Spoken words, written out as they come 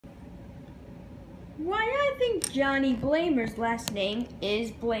Why, I think Johnny Blamer's last name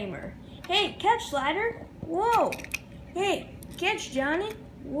is Blamer. Hey, catch, Slider. Whoa. Hey, catch, Johnny.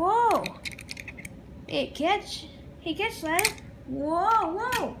 Whoa. Hey, catch. Hey, catch, Slider. Whoa,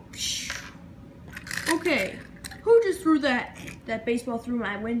 whoa. Okay, who just threw that baseball through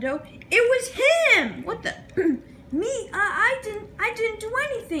my window? It was him. What the? Me? I didn't do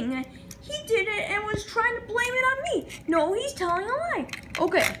anything. He did it and was trying to blame it on me. No, he's telling a lie.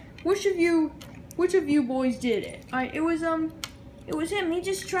 Okay, which of you boys did it? It was him. He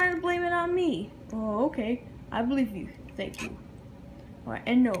just trying to blame it on me. Oh, okay. I believe you. Thank you. All right,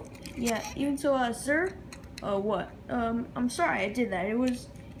 and no, yeah. Even so, sir. What? I'm sorry I did that. It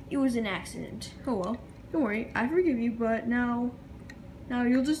was an accident. Oh well. Don't worry. I forgive you. But now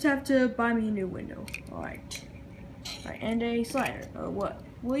you'll just have to buy me a new window. All right. All right, and a slider. What?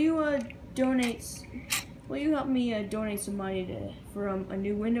 Will you donate? Will you help me donate some money for a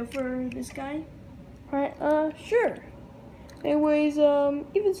new window for this guy? All right. Sure. Anyways,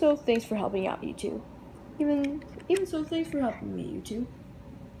 even so, thanks for helping out, you two. Even so, thanks for helping me, you two.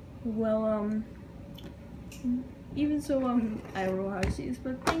 Well, even so, I don't know how to say this,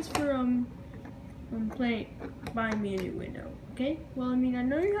 but thanks for buying me a new window. Okay. Well, I mean, I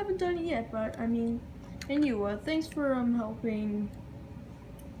know you haven't done it yet, but I mean, and you, thanks for helping.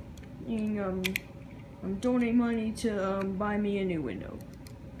 Donate money to buy me a new window.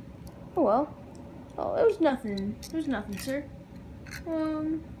 Oh well. Oh, it was nothing. It was nothing, sir.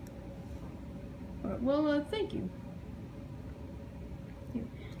 Well, thank you.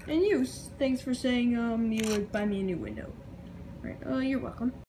 And you, thanks for saying you would buy me a new window. Right. You're welcome.